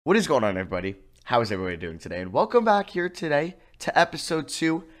What is going on, everybody? How is everybody doing today? And welcome back here today to episode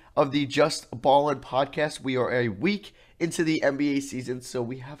 2 of the Just Ballin Podcast. We are a week into the NBA season, so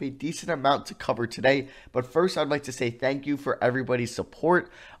we have a decent amount to cover today. But first, I'd like to say thank you for everybody's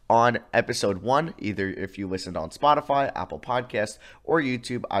support on episode 1. Either if you listened on Spotify, Apple Podcasts, or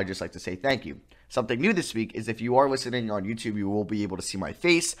YouTube, I'd just like to say thank you. Something new this week is if you are listening on YouTube, you will be able to see my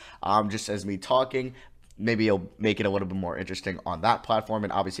face just as me talking. Maybe it'll make it a little bit more interesting on that platform.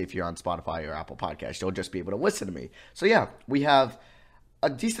 And obviously, if you're on Spotify or Apple Podcasts, you'll just be able to listen to me. So yeah, we have a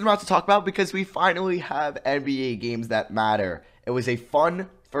decent amount to talk about because we finally have NBA games that matter. It was a fun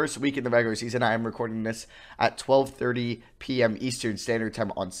first week in the regular season. I am recording this at 12:30 p.m. Eastern Standard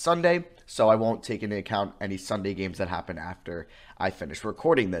Time on Sunday, so I won't take into account any Sunday games that happen after I finish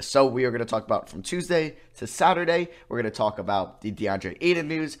recording this. So we are going to talk about from Tuesday to Saturday. We're going to talk about the DeAndre Ayton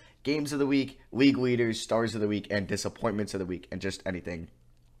news, games of the week, league leaders, stars of the week, and disappointments of the week, and just anything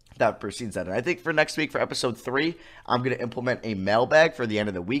that precedes that. And I think for next week, for episode 3, I'm going to implement a mailbag for the end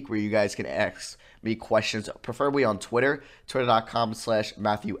of the week where you guys can ask me questions, preferably on Twitter,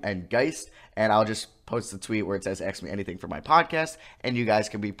 twitter.com/MatthewNGeist, and I'll just post a tweet where it says ask me anything for my podcast, and you guys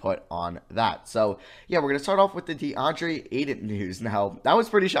can be put on that. So yeah, we're going to start off with the DeAndre Ayton news. Now, that was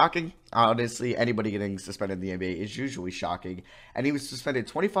pretty shocking. Honestly, anybody getting suspended in the NBA is usually shocking, and he was suspended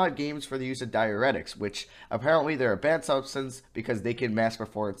 25 games for the use of diuretics, which apparently they're a banned substance because they can mask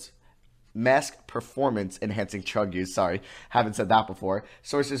performance enhancing drug use. Sorry, haven't said that before.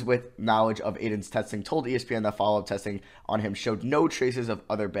 Sources with knowledge of Ayton's testing told ESPN that follow-up testing on him showed no traces of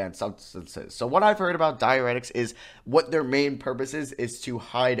other banned substances. So what I've heard about diuretics is what their main purpose is to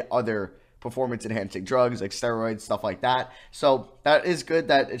hide other performance enhancing drugs like steroids, stuff like that. So that is good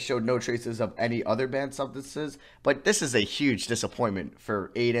that it showed no traces of any other banned substances, but this is a huge disappointment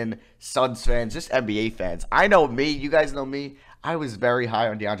for Ayton, Suns fans, just NBA fans. I know me, you guys know me. I was very high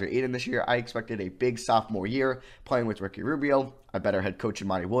on DeAndre Ayton this year. I expected a big sophomore year playing with Ricky Rubio, a better head coach in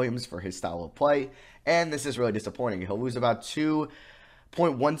Monty Williams for his style of play, and this is really disappointing. He'll lose about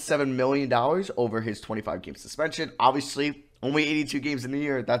 $2.17 million over his 25-game suspension. Obviously, only 82 games in the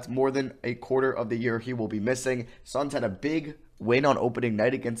year. That's more than a quarter of the year he will be missing. Suns had a big win on opening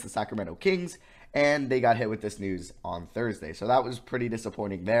night against the Sacramento Kings, and they got hit with this news on Thursday. So that was pretty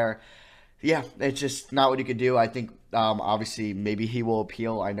disappointing there. Yeah, it's just not what you could do. I think, obviously, maybe he will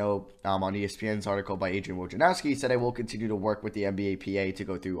appeal. I know on ESPN's article by Adrian Wojnarowski, he said, I will continue to work with the NBA PA to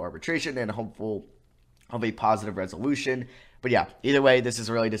go through arbitration and hopeful of a positive resolution. But yeah, either way, this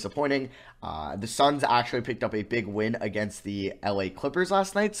is really disappointing. The Suns actually picked up a big win against the LA Clippers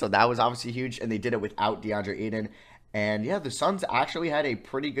last night, so that was obviously huge, and they did it without DeAndre Ayton. And yeah, the Suns actually had a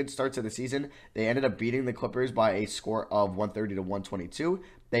pretty good start to the season. They ended up beating the Clippers by a score of 130 to 122.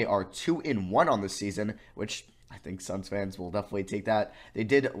 They are 2-1 on the season, which I think Suns fans will definitely take that. They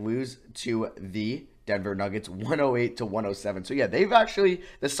did lose to the Denver Nuggets 108 to 107. So yeah, the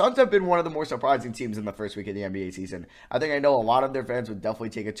Suns have been one of the more surprising teams in the first week of the NBA season. I think I know a lot of their fans would definitely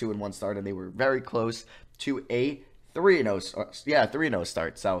take a 2-1 start, and they were very close to a 3-0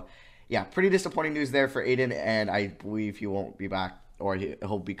 start. So yeah, pretty disappointing news there for Ayton, and I believe he won't be back, or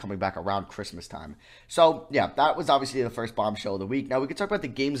he'll be coming back around Christmas time. So, yeah, that was obviously the first bombshell of the week. Now, we can talk about the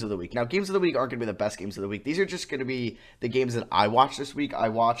games of the week. Now, games of the week aren't going to be the best games of the week. These are just going to be the games that I watched this week. I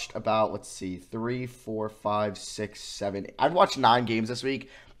watched about, 3, 4, 5, 6, 7. I've watched 9 games this week.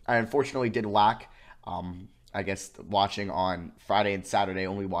 I unfortunately did lack, watching on Friday and Saturday,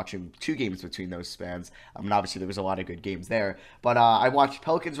 only watching 2 games between those spans. And obviously, there was a lot of good games there. But I watched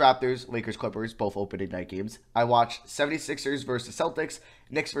Pelicans-Raptors, Lakers-Clippers, both opening night games. I watched 76ers versus Celtics,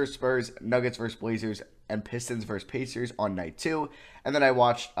 Knicks versus Spurs, Nuggets versus Blazers, and Pistons versus Pacers on night 2. And then I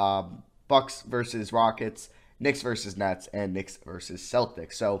watched Bucks versus Rockets, Knicks versus Nets, and Knicks versus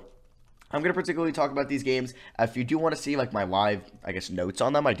Celtics. So I'm going to particularly talk about these games. If you do want to see my live, notes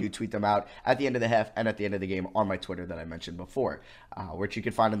on them, I do tweet them out at the end of the half and at the end of the game on my Twitter that I mentioned before, which you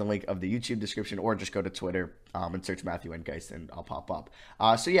can find in the link of the YouTube description, or just go to Twitter and search Matthew and Geist, and I'll pop up.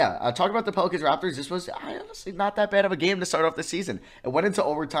 Talk about the Pelicans-Raptors. This was honestly not that bad of a game to start off the season. It went into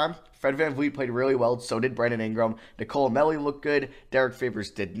overtime. Fred VanVleet played really well. So did Brandon Ingram. Nicole Melli looked good. Derek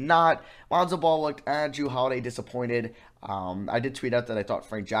Favors did not. Lonzo Ball looked, Drew Holiday disappointed. I did tweet out that I thought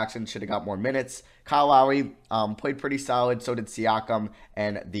Frank Jackson should have got more minutes. Kyle Lowry played pretty solid. So did Siakam.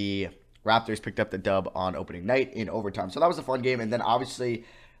 And the Raptors picked up the dub on opening night in overtime. So that was a fun game. And then obviously,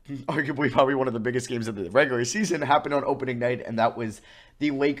 arguably probably one of the biggest games of the regular season happened on opening night. And that was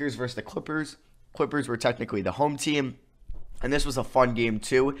the Lakers versus the Clippers. Clippers were technically the home team. And this was a fun game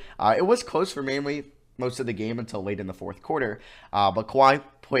too. It was close for mainly most of the game until late in the fourth quarter. But Kawhi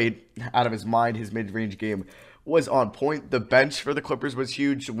played out of his mind. His mid-range game was on point. The bench for the Clippers was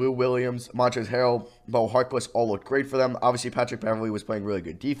huge. Lou Williams, Montrezl Harrell, Mo Harkless all looked great for them. Obviously, Patrick Beverley was playing really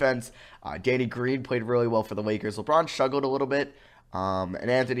good defense. Danny Green played really well for the Lakers. LeBron struggled a little bit. And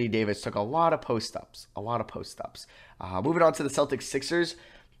Anthony Davis took a lot of post-ups. Moving on to the Celtics-Sixers.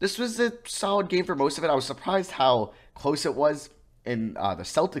 This was a solid game for most of it. I was surprised how close it was in the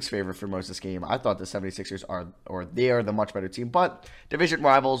Celtics' favor for most of this game. I thought the 76ers are the much better team, but division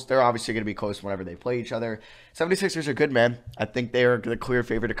rivals, they're obviously going to be close whenever they play each other. 76ers are good, man. I think they're the clear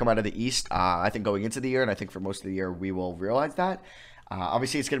favorite to come out of the East. I think going into the year, and I think for most of the year, we will realize that.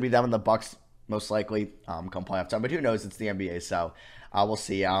 Obviously, it's going to be them and the Bucks most likely come playoff time, but who knows? It's the NBA, so we'll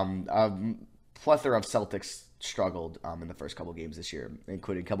see. A plethora of Celtics struggled in the first couple games this year,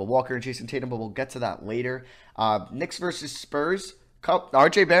 including Kemba Walker and Jason Tatum, but we'll get to that later. Knicks versus Spurs.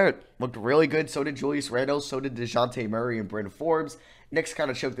 RJ Barrett looked really good. So did Julius Randle. So did DeJounte Murray and Brandon Forbes. Knicks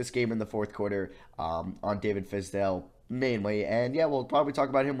kind of choked this game in the fourth quarter on David Fizdale mainly. And yeah, we'll probably talk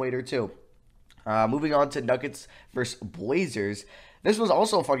about him later too. Moving on to Nuggets versus Blazers. This was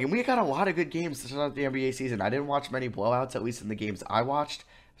also a fun game. We got a lot of good games to start out the NBA season. I didn't watch many blowouts, at least in the games I watched,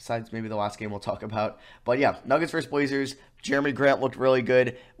 besides maybe the last game we'll talk about. But yeah, Nuggets versus Blazers. Jeremy Grant looked really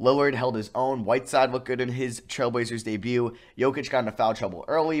good. Lillard held his own. Whiteside looked good in his Trailblazers debut. Jokic got into foul trouble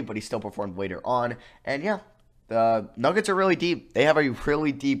early, but he still performed later on. And yeah, the Nuggets are really deep. They have a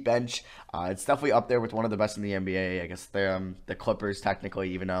really deep bench. It's definitely up there with one of the best in the NBA. I guess they're the Clippers,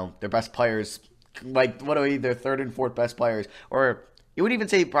 technically, even though their best players, like, what are their third and fourth best players? Or you would even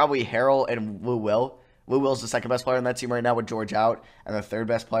say probably Harrell and Lou Will. Lou Will's the second best player on that team right now with George out, and the third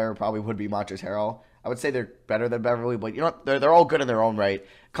best player probably would be Montrezl Harrell. I would say they're better than Beverly, but you know what? They're all good in their own right.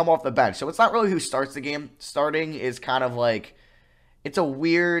 Come off the bench. So it's not really who starts the game. Starting is kind of like, it's a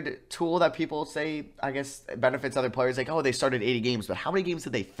weird tool that people say, I guess, benefits other players. Like, oh, they started 80 games, but how many games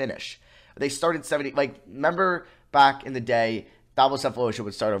did they finish? They started 70. Like, remember back in the day, Thabo Sefolosha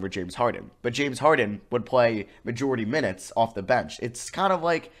would start over James Harden, but James Harden would play majority minutes off the bench. It's kind of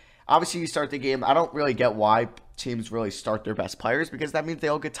like, obviously you start the game. I don't really get why teams really start their best players, because that means they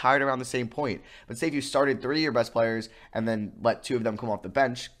all get tired around the same point. But say if you started 3 of your best players and then let 2 of them come off the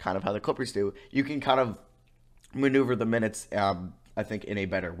bench, kind of how the Clippers do, you can kind of maneuver the minutes, I think, in a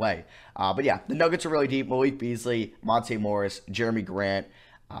better way. But yeah, the Nuggets are really deep. Malik Beasley, Monte Morris, Jeremy Grant,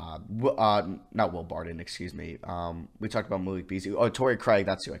 not Will Barton, excuse me. We talked about Malik Beasley. Oh, Torrey Craig,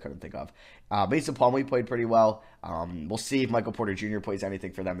 that's who I couldn't think of. Mason Plumlee played pretty well. We'll see if Michael Porter Jr. plays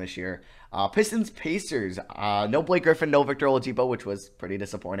anything for them this year. Pistons Pacers. No Blake Griffin, no Victor Oladipo, which was pretty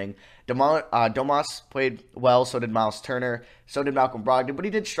disappointing. Domas played well, so did Miles Turner, so did Malcolm Brogdon, but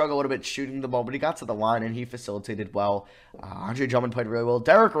he did struggle a little bit shooting the ball, but he got to the line and he facilitated well. Andre Drummond played really well.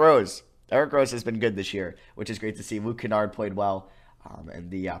 Derrick Rose has been good this year, which is great to see. Luke Kennard played well. And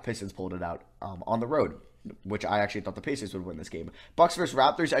the Pistons pulled it out on the road, which I actually thought the Pacers would win this game. Bucks versus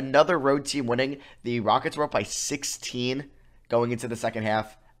Raptors, another road team winning. The Rockets were up by 16 going into the second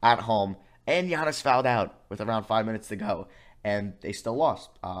half at home, and Giannis fouled out with around 5 minutes to go, and they still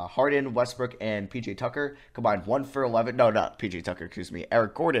lost. Harden, Westbrook, and PJ Tucker combined 1 for 11. No, not PJ Tucker, excuse me.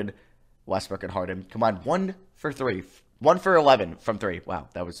 Eric Gordon, Westbrook, and Harden combined 1 for 3. 1 for 11 from 3. Wow,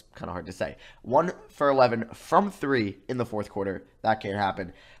 that was kind of hard to say. 1 for 11 from 3 in the fourth quarter. That can't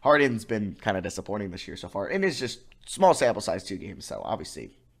happen. Harden's been kind of disappointing this year so far. And it's just small sample size, 2 games. So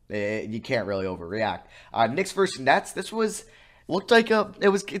obviously, you can't really overreact. Knicks versus Nets. This looked like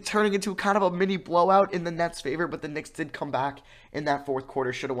it's turning into kind of a mini blowout in the Nets' favor, but the Knicks did come back in that fourth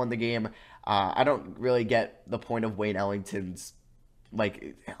quarter. Should have won the game. I don't really get the point of Wayne Ellington's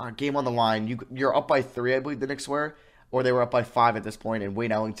game on the line. You're up by 3, I believe the Knicks were. Or they were up by 5 at this point, and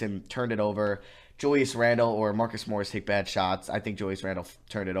Wayne Ellington turned it over. Julius Randle or Marcus Morris take bad shots. I think Julius Randle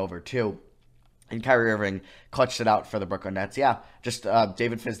turned it over too. And Kyrie Irving clutched it out for the Brooklyn Nets. Yeah, just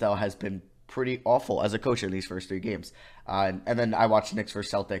David Fizdale has been pretty awful as a coach in these first 3 games. And then I watched Knicks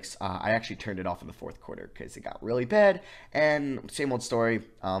versus Celtics. I actually turned it off in the fourth quarter because it got really bad. And same old story.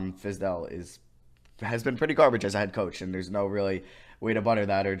 Fizdale has been pretty garbage as a head coach, and there's no really way to butter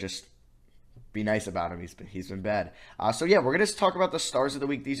that or just be nice about him. He's been bad. So yeah, we're going to talk about the stars of the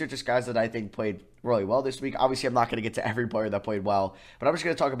week. These are just guys that I think played really well this week. Obviously, I'm not going to get to every player that played well, but I'm just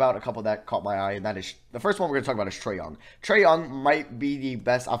going to talk about a couple that caught my eye, and that is, the first one we're going to talk about is Trae Young. Trae Young might be the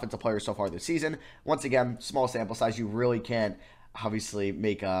best offensive player so far this season. Once again, small sample size. You really can't obviously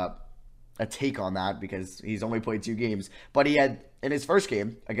make a take on that because he's only played 2 games, but he had, in his first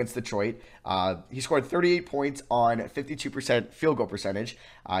game against Detroit, he scored 38 points on 52% field goal percentage.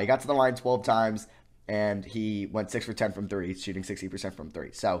 He got to the line 12 times, and he went 6 for 10 from 3, shooting 60% from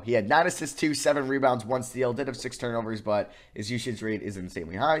 3. So he had 9 assists, 2, 7 rebounds, 1 steal, did have 6 turnovers, but his usage rate is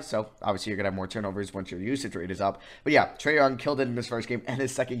insanely high. So obviously you're going to have more turnovers once your usage rate is up. But yeah, Trae Young killed it in his first game, and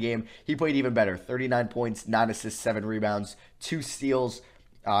his second game, he played even better. 39 points, 9 assists, 7 rebounds, 2 steals.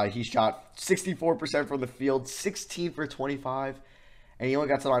 He shot 64% from the field, 16 for 25, and he only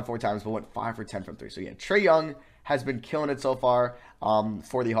got to the line 4 times, but went 5 for 10 from 3. So yeah, Trae Young has been killing it so far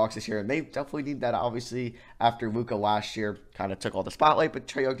for the Hawks this year, and they definitely need that, obviously, after Luka last year kind of took all the spotlight, but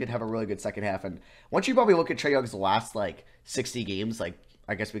Trae Young did have a really good second half, and once you probably look at Trae Young's last, 60 games,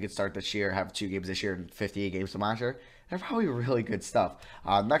 I guess we could start this year, have 2 games this year and 58 games from last year, they're probably really good stuff.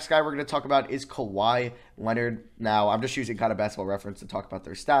 Next guy we're going to talk about is Kawhi Leonard. Now, I'm just using kind of Basketball Reference to talk about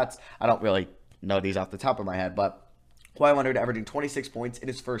their stats. I don't really know these off the top of my head, but Kawhi Leonard averaging 26 points in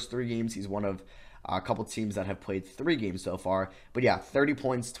his first 3 games. He's one of a couple teams that have played 3 games so far. But yeah, 30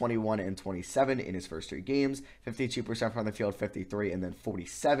 points, 21 and 27 in his first 3 games. 52% from the field, 53, and then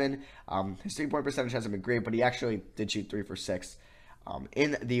 47. His 3-point percentage hasn't been great, but he actually did shoot 3 for 6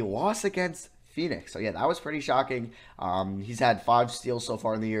 in the loss against Phoenix. So yeah, that was pretty shocking. He's had 5 steals so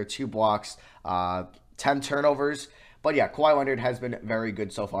far in the year, 2 blocks, 10 turnovers. But yeah, Kawhi Leonard has been very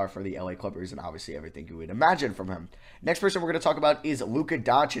good so far for the LA Clippers, and obviously everything you would imagine from him. Next person we're going to talk about is Luka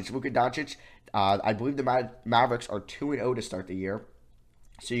Doncic. Luka Doncic, I believe the Mavericks are 2-0 to start the year,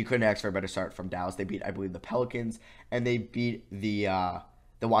 so you couldn't ask for a better start from Dallas. They beat, I believe, the Pelicans, and they beat the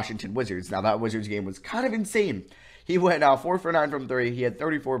Washington Wizards. Now, that Wizards game was kind of insane. He went 4 for 9 from 3. He had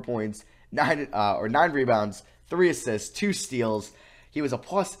 34 points, 9 rebounds, 3 assists, 2 steals. He was a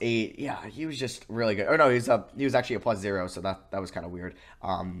 +8. Yeah, he was just really good. Oh no, he was actually a +0, so that was kind of weird.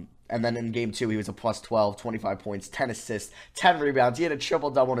 And then in game 2, he was a +12, 25 points, 10 assists, 10 rebounds. He had a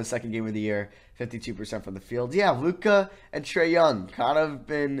triple-double in his second game of the year, 52% from the field. Yeah, Luka and Trae Young kind of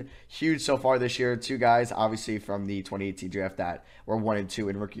been huge so far this year. 2 guys, obviously, from the 2018 draft that were 1 and 2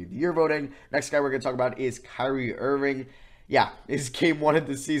 in Rookie of the Year voting. Next guy we're going to talk about is Kyrie Irving. Yeah, his game 1 of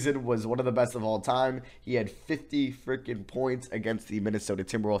the season was one of the best of all time. He had 50 freaking points against the Minnesota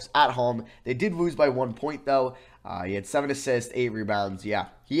Timberwolves at home. They did lose by 1 point, though. He had 7 assists, 8 rebounds. Yeah,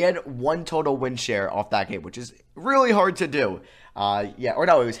 he had 1 total win share off that game, which is really hard to do. It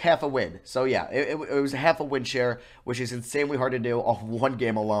was half a win. So, yeah, it was a half a win share, which is insanely hard to do off 1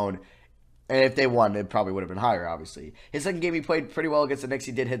 game alone. And if they won, it probably would have been higher, obviously. His second game, he played pretty well against the Knicks.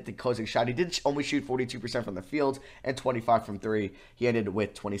 He did hit the closing shot. He did only shoot 42% from the field and 25 from 3. He ended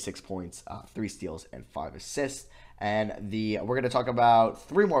with 26 points, 3 steals, and 5 assists. And we're going to talk about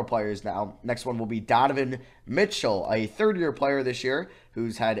 3 more players now. Next one will be Donovan Mitchell, a third-year player this year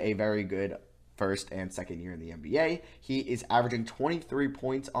who's had a very good first and second year in the NBA. He is averaging 23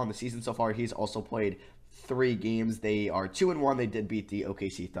 points on the season so far. He's also played 3 games. They are 2-1. They did beat the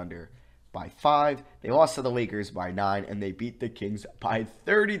OKC Thunder by 5. They lost to the Lakers by 9, and they beat the Kings by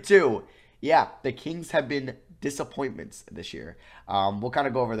 32. Yeah, the Kings have been disappointments this year. We'll kind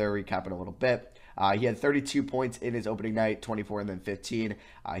of go over their recap in a little bit. He had 32 points in his opening night, 24 and then 15.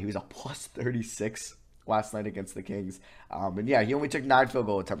 He was a +36 last night against the Kings. And yeah, he only took 9 field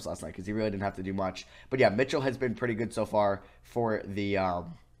goal attempts last night because he really didn't have to do much. But yeah, Mitchell has been pretty good so far for the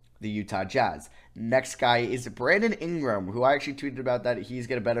Utah Jazz. Next guy is Brandon Ingram, who I actually tweeted about that he's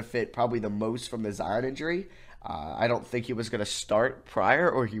going to benefit probably the most from the Zion injury. I don't think he was going to start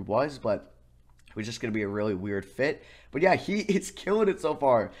prior, or he was, but it was just going to be a really weird fit. But yeah, he is killing it so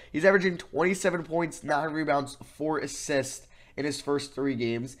far. He's averaging 27 points, 9 rebounds, 4 assists in his first 3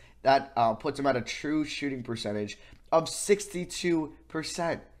 games. That puts him at a true shooting percentage of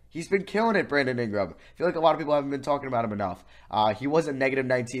 62%. He's been killing it, Brandon Ingram. I feel like a lot of people haven't been talking about him enough. He was a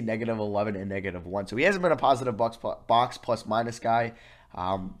 -19, -11, and -1. So he hasn't been a positive box plus minus guy.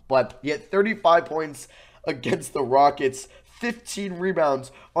 But he had 35 points against the Rockets, 15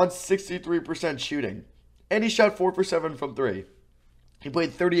 rebounds on 63% shooting. And he shot 4 for 7 from 3. He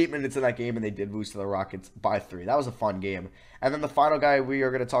played 38 minutes in that game, and they did lose to the Rockets by 3. That was a fun game. And then the final guy we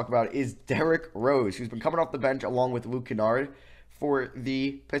are going to talk about is Derrick Rose, who's been coming off the bench along with Luke Kennard for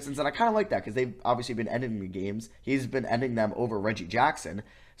the Pistons, and I kind of like that because they've obviously been ending the games. He's been ending them over Reggie Jackson.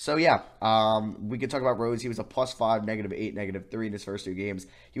 So yeah, we can talk about Rose. He was a +5, -8, -3 in his first 2 games.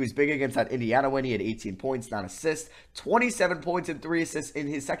 He was big against that Indiana win. He had 18 points, 9 assists, 27 points and 3 assists in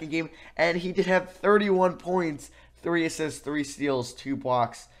his second game, and he did have 31 points, 3 assists, 3 steals, 2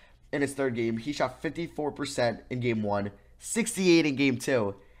 blocks in his third game. He shot 54% in game 1, 68 in game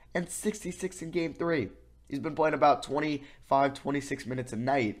 2, and 66 in game 3. He's been playing about 25, 26 minutes a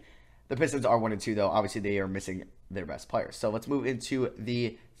night. The Pistons are 1 and 2, though. Obviously, they are missing their best players. So let's move into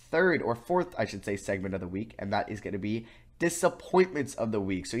the fourth, I should say, segment of the week, and that is going to be disappointments of the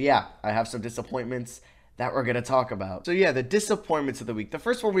week. So yeah, I have some disappointments that we're going to talk about. So yeah, the disappointments of the week. The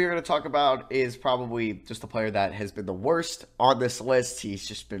first one we're going to talk about is probably just a player that has been the worst on this list. He's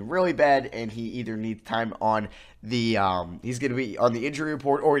just been really bad, and he either needs time on the he's going to be on the injury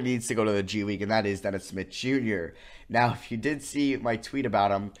report, or he needs to go to the G League, and that is Dennis Smith Jr. Now, if you did see my tweet about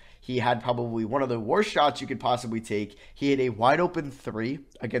him, he had probably one of the worst shots you could possibly take. He had a wide open 3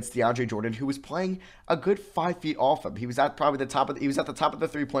 against DeAndre Jordan, who was playing a good 5 feet off him. He was at probably the top of the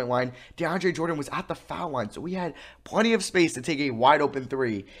 3-point line. DeAndre Jordan was at the foul line, so he had plenty of space to take a wide open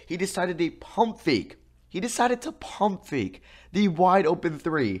 3. He decided to pump fake. The wide open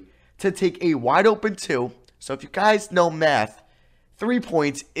 3 to take a wide open 2. So if you guys know math, 3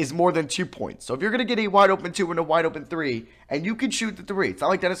 points is more than 2 points. So if you're going to get a wide open 2 and a wide open 3, and you can shoot the 3, it's not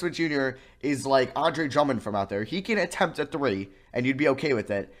like Dennis Smith Jr. is like Andre Drummond from out there. He can attempt a 3, and you'd be okay with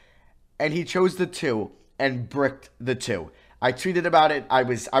it. And he chose the 2 and bricked the 2. I tweeted about it. I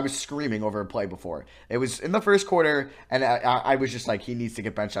was screaming over a play before. It was in the first quarter, and I was just like, he needs to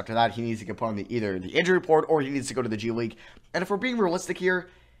get benched after that. He needs to get put on either the injury report, or he needs to go to the G League. And if we're being realistic here,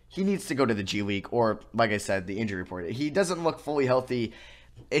 he needs to go to the G League, or, like I said, the injury report. He doesn't look fully healthy.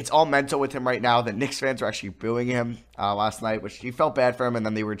 It's all mental with him right now. The Knicks fans were actually booing him last night, which he felt bad for him, and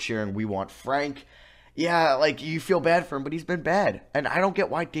then they were cheering, "We want Frank." Yeah, like, you feel bad for him, but he's been bad. And I don't get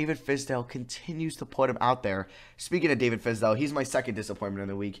why David Fizdale continues to put him out there. Speaking of David Fizdale, he's my second disappointment in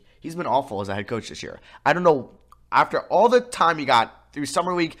the week. He's been awful as a head coach this year. I don't know. After all the time he got through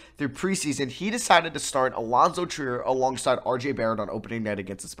summer league, through preseason, he decided to start Alonzo Trier alongside RJ Barrett on opening night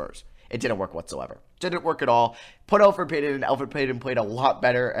against the Spurs. It didn't work whatsoever. Didn't work at all. Put Elfrid Payton in. Elfrid Payton played a lot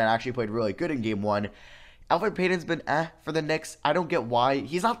better and actually played really good in game 1. Elfrid Payton's been for the Knicks. I don't get why.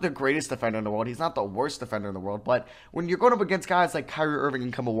 He's not the greatest defender in the world. He's not the worst defender in the world. But when you're going up against guys like Kyrie Irving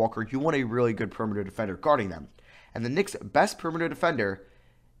and Kemba Walker, you want a really good perimeter defender guarding them. And the Knicks' best perimeter defender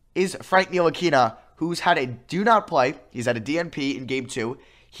is Frank Ntilikina, who's had a do not play. He's had a DNP in game 2.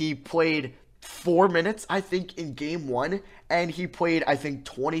 He played 4 minutes, I think, in game 1. And he played, I think,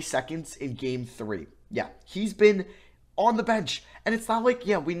 20 seconds in game 3. Yeah, he's been on the bench. And it's not like,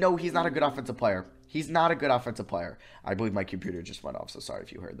 yeah, we know he's not a good offensive player. He's not a good offensive player. I believe my computer just went off, so sorry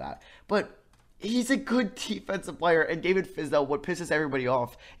if you heard that. But he's a good defensive player. And David Fizdale, what pisses everybody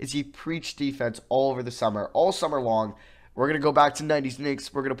off is he preached defense all over the summer, all summer long. We're going to go back to 90s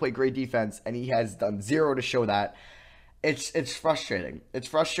Knicks. We're going to play great defense. And he has done zero to show that. It's frustrating. It's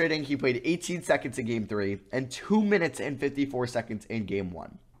frustrating. He played 18 seconds in game 3 and 2 minutes and 54 seconds in game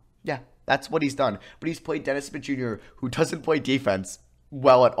 1. Yeah, that's what he's done. But he's played Dennis Smith Jr., who doesn't play defense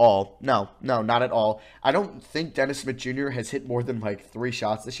well at all. No, not at all. I don't think Dennis Smith Jr. has hit more than like 3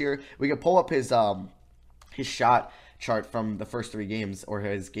 shots this year. We can pull up his shot chart from the first 3 games, or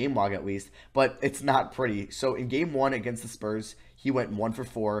his game log at least, but it's not pretty. So in game 1 against the Spurs, he went 1 for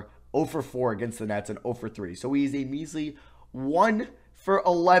 4, 0 for 4 against the Nets, and 0 for 3. So he's a measly 1 for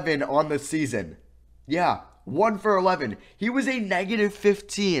 11 on the season. Yeah, 1 for 11. He was a negative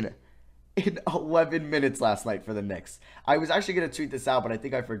 15 in 11 minutes last night for the Knicks. I was actually going to tweet this out, but I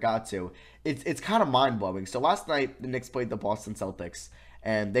think I forgot to. It's kind of mind-blowing. So last night, the Knicks played the Boston Celtics,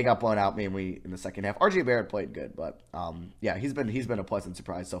 and they got blown out mainly in the second half. RJ Barrett played good, but yeah, he's been a pleasant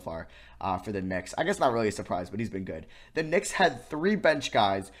surprise so far for the Knicks. I guess not really a surprise, but he's been good. The Knicks had 3 bench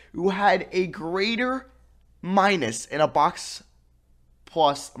guys who had a greater minus in a box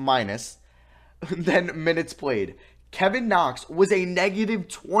plus minus than minutes played. Kevin Knox was a negative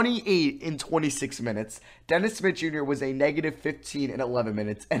 28 in 26 minutes. Dennis Smith Jr. was a negative 15 in 11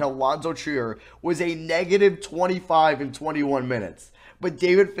 minutes. And Alonzo Trier was a negative 25 in 21 minutes. But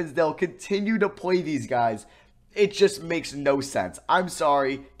David Fizdale continued to play these guys. It just makes no sense. I'm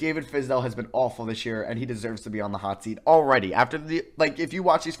sorry. David Fizdale has been awful this year, and he deserves to be on the hot seat already. After if you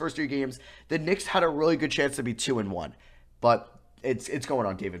watch these first 3 games, the Knicks had a really good chance to be 2-1. But it's going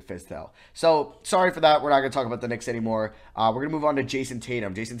on David Fizdale. So, sorry for that. We're not going to talk about the Knicks anymore. We're going to move on to Jason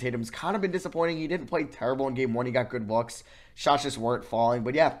Tatum. Jason Tatum's kind of been disappointing. He didn't play terrible in game 1. He got good looks. Shots just weren't falling.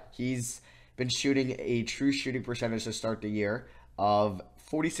 But yeah, he's been shooting a true shooting percentage to start the year of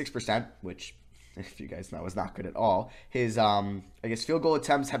 46%, which, if you guys know, is not good at all. His, field goal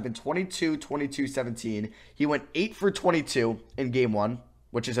attempts have been 22, 22, 17. He went 8 for 22 in game 1,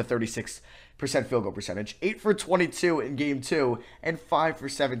 which is a 36% field goal percentage. 8 for 22 in game 2 and 5 for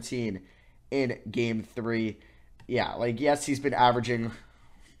 17 in game 3. Yeah, yes, he's been averaging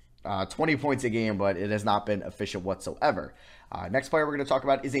 20 points a game, but it has not been efficient whatsoever. Next player we're going to talk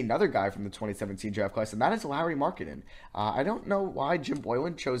about is another guy from the 2017 draft class, and that is Lauri Markkanen. I don't know why Jim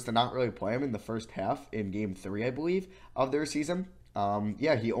Boylan chose to not really play him in the first half in game 3, I believe, of their season.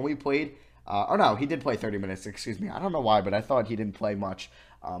 Yeah, he only played Oh no, he did play 30 minutes. Excuse me. I don't know why, but I thought he didn't play much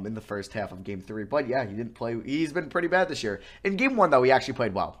in the first half of Game 3. But yeah, he didn't play. He's been pretty bad this year. In Game 1, though, he actually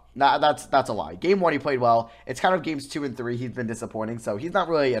played well. Nah, that's a lie. Game 1, he played well. It's kind of Games 2 and 3, he's been disappointing. So he's not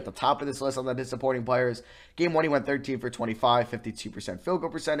really at the top of this list on the disappointing players. Game 1, he went 13 for 25, 52% field goal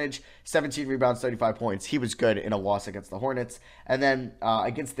percentage, 17 rebounds, 35 points. He was good in a loss against the Hornets. And then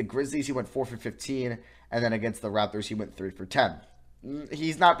against the Grizzlies, he went 4 for 15. And then against the Raptors, he went 3 for 10.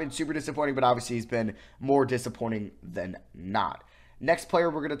 He's not been super disappointing, but obviously he's been more disappointing than not. Next player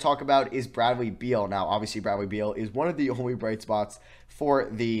we're going to talk about is Bradley Beal. Now, obviously, Bradley Beal is one of the only bright spots for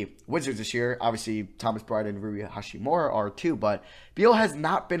the Wizards this year. Obviously, Thomas Bryant and Rui Hachimura are too, but Beal has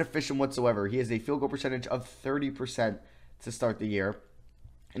not been efficient whatsoever. He has a field goal percentage of 30% to start the year.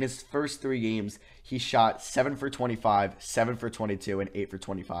 In his first 3 games, he shot 7 for 25, 7 for 22, and 8 for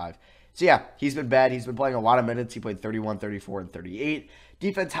 25. So yeah, he's been bad. He's been playing a lot of minutes. He played 31, 34, and 38.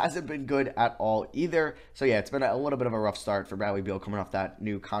 Defense hasn't been good at all either. So yeah, it's been a little bit of a rough start for Bradley Beal coming off that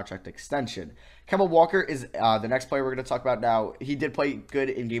new contract extension. Kemba Walker is the next player we're going to talk about now. He did play good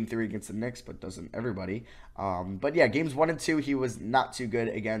in Game 3 against the Knicks, but doesn't everybody. But yeah, Games 1 and 2, he was not too good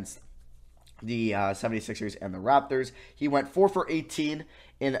against the 76ers and the Raptors. He went 4 for 18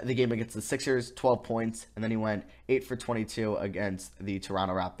 in the game against the Sixers, 12 points, and then he went 8 for 22 against the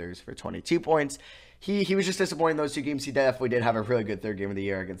Toronto Raptors for 22 points. He was just disappointing in those 2 games. He definitely did have a really good third game of the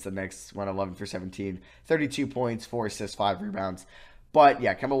year against the Knicks, went 11 for 17, 32 points, 4 assists, 5 rebounds. But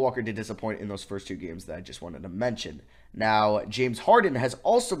yeah, Kemba Walker did disappoint in those first 2 games that I just wanted to mention. Now, James Harden has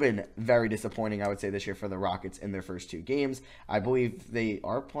also been very disappointing, I would say, this year for the Rockets in their first 2 games. I believe they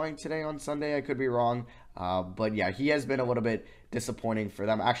are playing today on Sunday. I could be wrong. But yeah, he has been a little bit disappointing for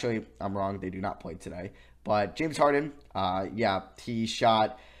them. Actually, I'm wrong. They do not play today. But James Harden, yeah, he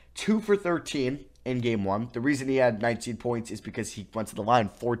shot 2 for 13 in Game 1. The reason he had 19 points is because he went to the line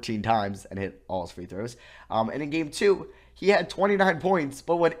 14 times and hit all his free throws. And in Game 2, he had 29 points,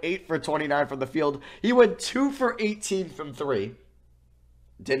 but went 8 for 29 from the field. He went 2 for 18 from 3.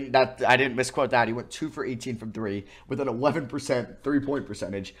 I didn't misquote that. He went 2 for 18 from 3 with an 11% 3-point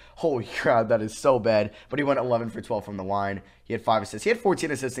percentage. Holy crap, that is so bad. But he went 11 for 12 from the line. He had 5 assists. He had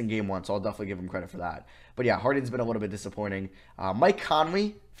 14 assists in Game 1, so I'll definitely give him credit for that. But yeah, Harden's been a little bit disappointing. Mike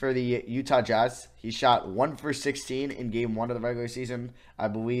Conley for the Utah Jazz, he shot 1 for 16 in Game 1 of the regular season, I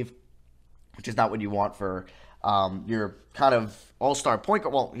believe, which is not what you want for your kind of all-star point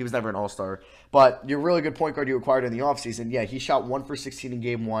guard. Well, he was never an all-star, but your really good point guard you acquired in the offseason. Yeah, he shot 1 for 16 in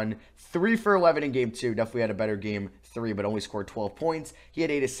Game 1, 3 for 11 in Game 2. Definitely had a better Game 3, but only scored 12 points. He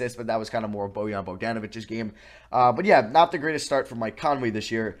had 8 assists, but that was kind of more Bojan Bogdanovic's game. But yeah, not the greatest start for Mike Conley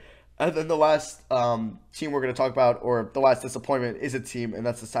this year. And then the last team we're going to talk about, or the last disappointment, is a team, and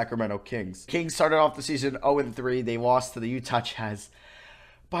that's the Sacramento Kings. Kings started off the season 0-3. They lost to the Utah Jazz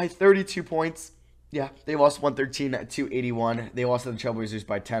by 32 points. Yeah, they lost 113-81. They lost to the Trailblazers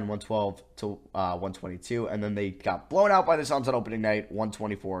by 10, 112 to 122. And then they got blown out by the Suns on opening night,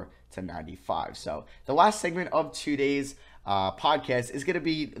 124-95. So the last segment of today's podcast is going to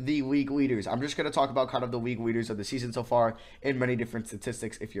be the league leaders. I'm just going to talk about kind of the league leaders of the season so far in many different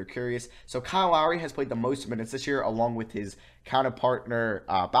statistics if you're curious. So Kyle Lowry has played the most minutes this year along with his counterpartner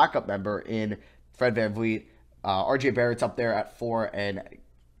backup member in Fred VanVleet. RJ Barrett's up there at 4 and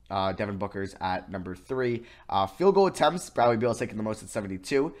Devin Booker's at number 3. Field goal attempts, Bradley Beal has taken the most at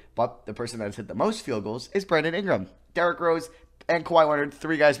 72, but the person that has hit the most field goals is Brandon Ingram. Derrick Rose and Kawhi Leonard,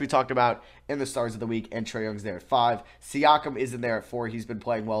 3 guys we talked about in the Stars of the Week, and Trae Young's there at 5. Siakam is in there at 4. He's been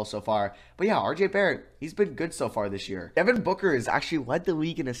playing well so far. But yeah, RJ Barrett, he's been good so far this year. Devin Booker has actually led the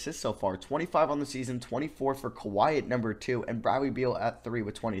league in assists so far, 25 on the season, 24 for Kawhi at number 2, and Bradley Beal at 3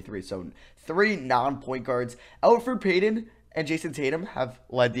 with 23. So 3 non-point guards. Elfrid Payton and Jason Tatum have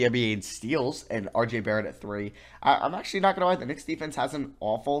led the NBA in steals, and RJ Barrett at 3. I'm actually not going to lie, the Knicks defense hasn't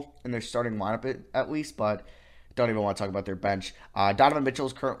awful in their starting lineup at least, but don't even want to talk about their bench. Donovan Mitchell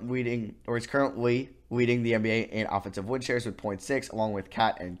is currently leading the NBA in offensive win shares with 0.6, along with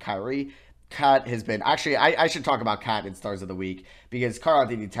Kat and Kyrie. Kat has been, actually, I should talk about Kat in Stars of the Week, because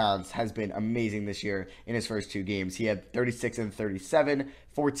Karl-Anthony Towns has been amazing this year in his first 2 games. He had 36 and 37,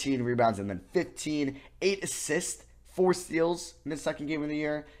 14 rebounds, and then 15, 8 assists, 4 steals in his second game of the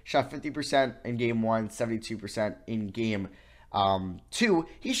year. Shot 50% in Game 1, 72% in Game 2.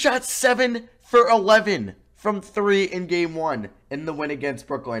 He shot 7 for 11 from 3 in Game 1 in the win against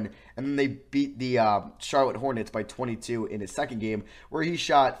Brooklyn. And then they beat the Charlotte Hornets by 22 in his second game, where he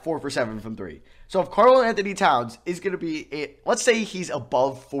shot 4 for 7 from 3. So if Karl-Anthony Towns is going to be, let's say he's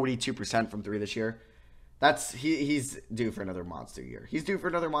above 42% from 3 this year, he's due for another monster year. He's due for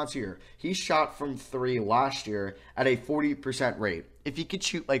another monster year. He shot from 3 last year at a 40% rate. if he could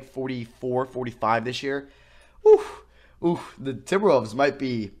shoot like 44, 45 this year, the Timberwolves might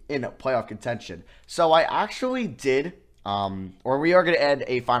be in playoff contention. So I actually did, we are going to add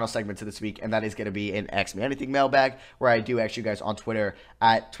a final segment to this week, and that is going to be an Ask Me Anything mailbag, where I do ask you guys on Twitter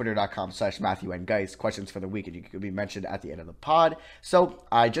at twitter.com/MatthewNGeist questions for the week, and you could be mentioned at the end of the pod. So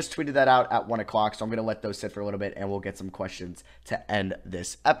I just tweeted that out at 1 o'clock, so I'm going to let those sit for a little bit, and we'll get some questions to end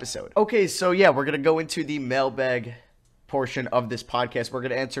this episode. Okay, so yeah, we're going to go into the mailbag portion of this podcast. We're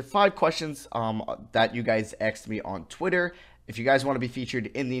going to answer 5 questions that you guys asked me on Twitter. If you guys want to be featured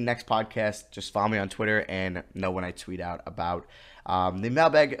in the next podcast, just follow me on Twitter and know when I tweet out about the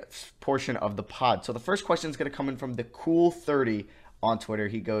mailbag portion of the pod. So the first question is going to come in from the Cool30 on Twitter.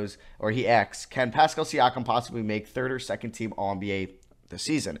 He asks, can Pascal Siakam possibly make third or second team All-NBA this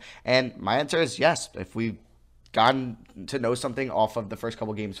season? And my answer is yes. If we've gotten to know something off of the first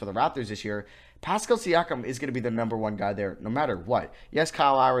couple games for the Raptors this year, Pascal Siakam is going to be the number one guy there no matter what. Yes,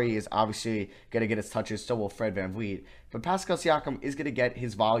 Kyle Lowry is obviously going to get his touches, so will Fred VanVleet. But Pascal Siakam is going to get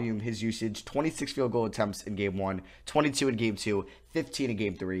his volume, his usage, 26 field goal attempts in Game 1, 22 in Game 2, 15 in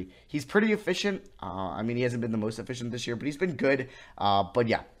Game 3. He's pretty efficient. He hasn't been the most efficient this year, but he's been good. But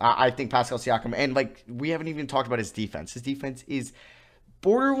yeah, I think Pascal Siakam, and we haven't even talked about his defense. His defense is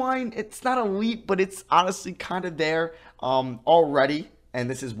borderline. It's not elite, but it's honestly kind of there already. And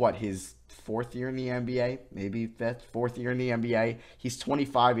this is his 4th year in the NBA, maybe 4th year in the NBA. He's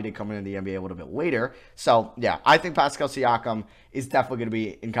 25. He did come into the NBA a little bit later. So, yeah, I think Pascal Siakam is definitely going to be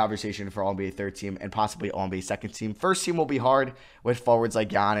in conversation for All-NBA third team and possibly All-NBA second team. First team will be hard with forwards like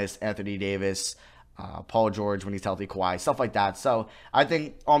Giannis, Anthony Davis, Paul George when he's healthy, Kawhi, stuff like that. So, I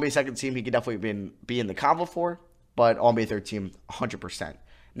think All-NBA second team he could definitely be in the convo for, but All-NBA third team, 100%.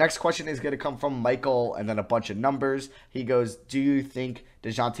 Next question is going to come from Michael and then a bunch of numbers. He goes, do you think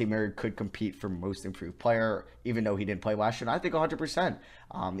DeJounte Murray could compete for most improved player even though he didn't play last year? And I think 100%.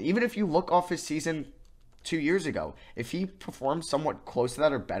 Even if you look off his season 2 years ago, if he performs somewhat close to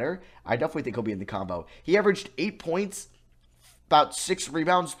that or better, I definitely think he'll be in the combo. He averaged 8 points, about 6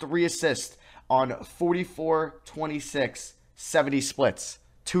 rebounds, 3 assists on 44, 26, 70 splits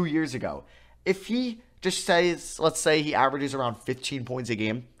 2 years ago. If he let's say he averages around 15 points a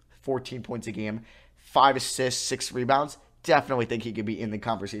game, 14 points a game, 5 assists, 6 rebounds, definitely think he could be in the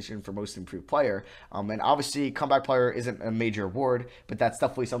conversation for most improved player. And obviously, comeback player isn't a major award, but that's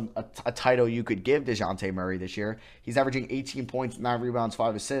definitely a title you could give DeJounte Murray this year. He's averaging 18 points, 9 rebounds,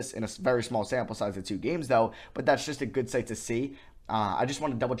 5 assists in a very small sample size of 2 games, though, but that's just a good sight to see. I just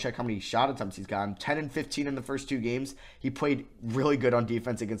want to double check how many shot attempts he's gotten. 10 and 15 in the first 2 games. He played really good on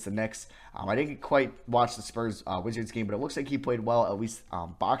defense against the Knicks. I didn't quite watch the Spurs Wizards game, but it looks like he played well, at least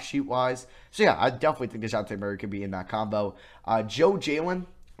box shoot wise. So yeah, I definitely think DeJounte Murray could be in that combo. Joe Jalen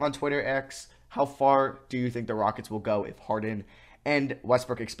on Twitter asks, how far do you think the Rockets will go if Harden and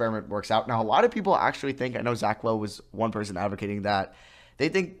Westbrook experiment works out? Now, a lot of people actually think, I know Zach Lowe was one person advocating that, they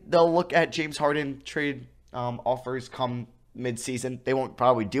think they'll look at James Harden trade offers come mid-season. They won't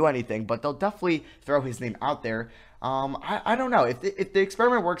probably do anything, but they'll definitely throw his name out there. I don't know. If the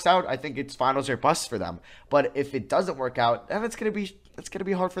experiment works out, I think it's finals or bust for them. But if it doesn't work out, then it's gonna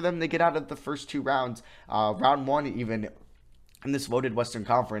be hard for them to get out of the first 2 rounds. Round 1 even in this loaded Western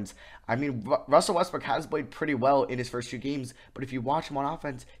Conference. Russell Westbrook has played pretty well in his first 2 games, but if you watch him on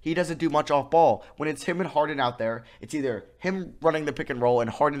offense, he doesn't do much off ball. When it's him and Harden out there, it's either him running the pick and roll and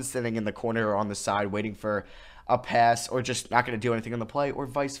Harden sitting in the corner or on the side waiting for a pass or just not going to do anything on the play, or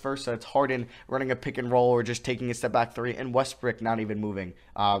vice versa. It's Harden running a pick and roll or just taking a step back 3 and Westbrook not even moving.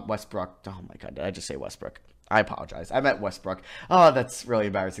 Westbrook. Oh my God, did I just say Westbrook? I apologize. I meant Westbrook. Oh, that's really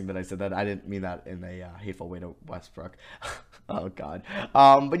embarrassing that I said that. I didn't mean that in a hateful way to Westbrook. Oh God.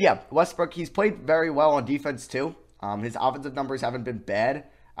 But yeah, Westbrook, he's played very well on defense too. His offensive numbers haven't been bad,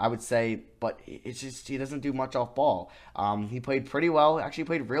 I would say, but it's just he doesn't do much off ball. He played pretty well, actually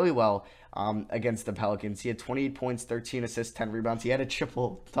played really well against the Pelicans. He had 28 points, 13 assists, 10 rebounds. He had a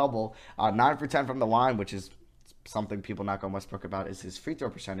triple-double, 9 for 10 from the line, which is something people knock on Westbrook about is his free throw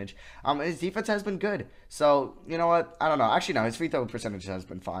percentage. His defense has been good. So, you know what? I don't know. Actually, no, his free throw percentage has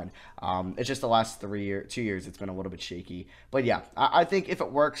been fine. It's just the last 2 years, it's been a little bit shaky. But yeah, I think if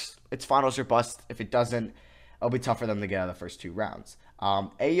it works, it's finals or bust. If it doesn't, it'll be tough for them to get out of the first 2 rounds.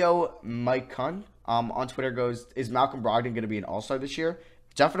 Ayo Mike Kun on Twitter goes, is Malcolm Brogdon going to be an all-star this year?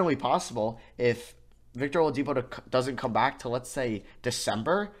 Definitely possible. If Victor Oladipo doesn't come back to, let's say,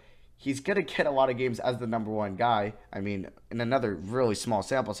 December, he's going to get a lot of games as the number 1 guy. In another really small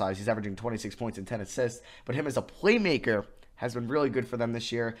sample size, he's averaging 26 points and 10 assists. But him as a playmaker has been really good for them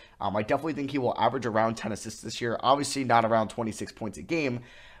this year. I definitely think he will average around 10 assists this year. Obviously not around 26 points a game.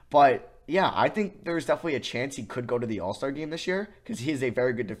 But yeah, I think there's definitely a chance he could go to the All-Star game this year because he is a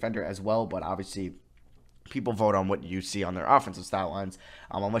very good defender as well, but obviously people vote on what you see on their offensive stat lines,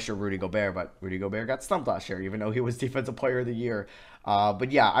 unless you're Rudy Gobert. But Rudy Gobert got stumped last year, even though he was Defensive Player of the Year.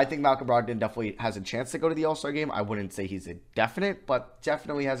 But yeah, I think Malcolm Brogdon definitely has a chance to go to the All-Star game. I wouldn't say he's a definite, but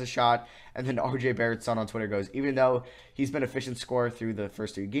definitely has a shot. And then RJ Barrett's son on Twitter goes, even though he's been efficient scorer through the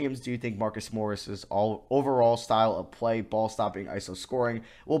first 3 games, do you think Marcus Morris's overall style of play, ball stopping, ISO scoring,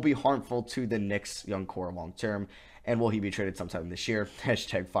 will be harmful to the Knicks' young core long term? And will he be traded sometime this year?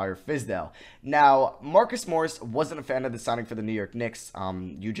 Hashtag fire Fizdale. Now, Marcus Morris wasn't a fan of the signing for the New York Knicks.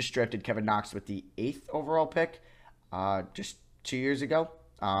 You just drafted Kevin Knox with the 8th overall pick just 2 years ago.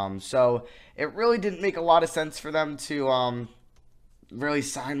 So it really didn't make a lot of sense for them to really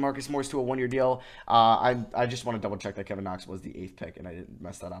sign Marcus Morris to a 1-year deal. I just want to double check that Kevin Knox was the 8th pick and I didn't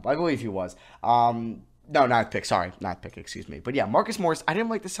mess that up. I believe he was. No, 9th pick. Sorry, 9th pick, excuse me. But yeah, Marcus Morris, I didn't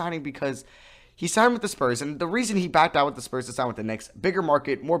like the signing because he signed with the Spurs, and the reason he backed out with the Spurs to sign with the Knicks, bigger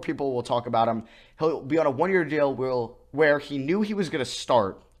market, more people will talk about him. He'll be on a 1-year deal where he knew he was going to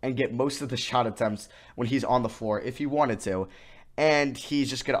start and get most of the shot attempts when he's on the floor if he wanted to. And he's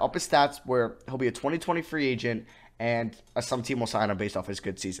just going to up his stats where he'll be a 2020 free agent, and some team will sign him based off his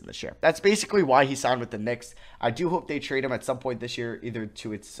good season this year. That's basically why he signed with the Knicks. I do hope they trade him at some point this year, either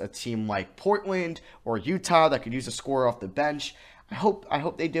to a team like Portland or Utah that could use a scorer off the bench. I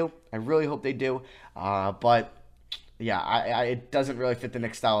hope they do. I really hope they do. But yeah, it doesn't really fit the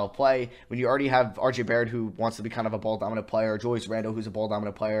Knicks style of play. When you already have RJ Barrett, who wants to be kind of a ball-dominant player, Julius Randle, who's a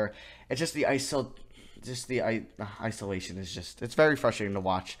ball-dominant player, it's just the isolation is just, it's very frustrating to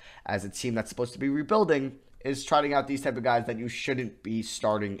watch as a team that's supposed to be rebuilding is trotting out these type of guys that you shouldn't be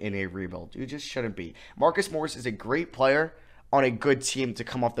starting in a rebuild. You just shouldn't be. Marcus Morris is a great player on a good team to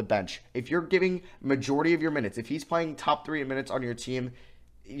come off the bench. If you're giving majority of your minutes, if he's playing top 3 minutes on your team,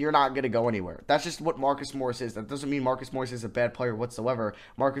 you're not going to go anywhere. That's just what Marcus Morris is. That doesn't mean Marcus Morris is a bad player whatsoever.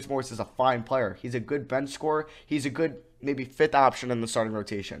 Marcus Morris is a fine player. He's a good bench scorer. He's a good maybe 5th option in the starting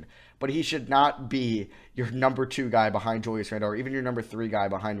rotation. But he should not be your number 2 guy behind Julius Randle or even your number 3 guy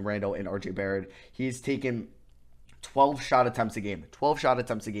behind Randle and RJ Barrett. He's taken 12 shot attempts a game. 12 shot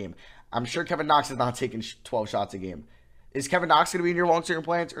attempts a game. I'm sure Kevin Knox is not taking 12 shots a game. Is Kevin Knox going to be in your long-term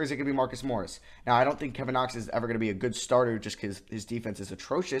plans, or is it going to be Marcus Morris? Now, I don't think Kevin Knox is ever going to be a good starter just because his defense is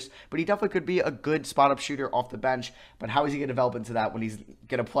atrocious, but he definitely could be a good spot-up shooter off the bench. But how is he going to develop into that when he's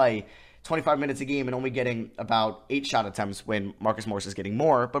going to play 25 minutes a game and only getting about 8 shot attempts when Marcus Morris is getting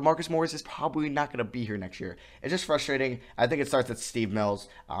more? But Marcus Morris is probably not going to be here next year. It's just frustrating. I think it starts at Steve Mills.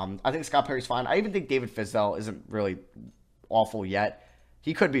 I think Scott Perry's fine. I even think David Fizdale isn't really awful yet.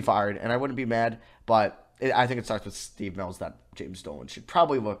 He could be fired, and I wouldn't be mad, but I think it starts with Steve Mills that James Dolan should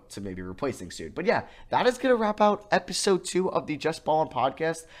probably look to maybe replacing soon. But yeah, that is going to wrap out episode 2 of the Just Ballin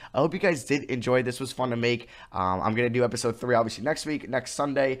Podcast. I hope you guys did enjoy. This was fun to make. I'm going to do episode 3 obviously next week, next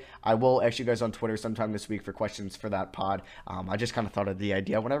Sunday. I will ask you guys on Twitter sometime this week for questions for that pod. I just kind of thought of the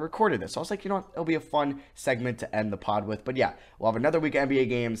idea when I recorded this. So I was like, you know what? It'll be a fun segment to end the pod with. But yeah, we'll have another week of NBA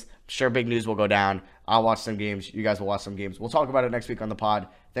games. I'm sure big news will go down. I'll watch some games. You guys will watch some games. We'll talk about it next week on the pod.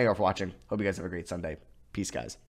 Thank you all for watching. Hope you guys have a great Sunday. Peace, guys.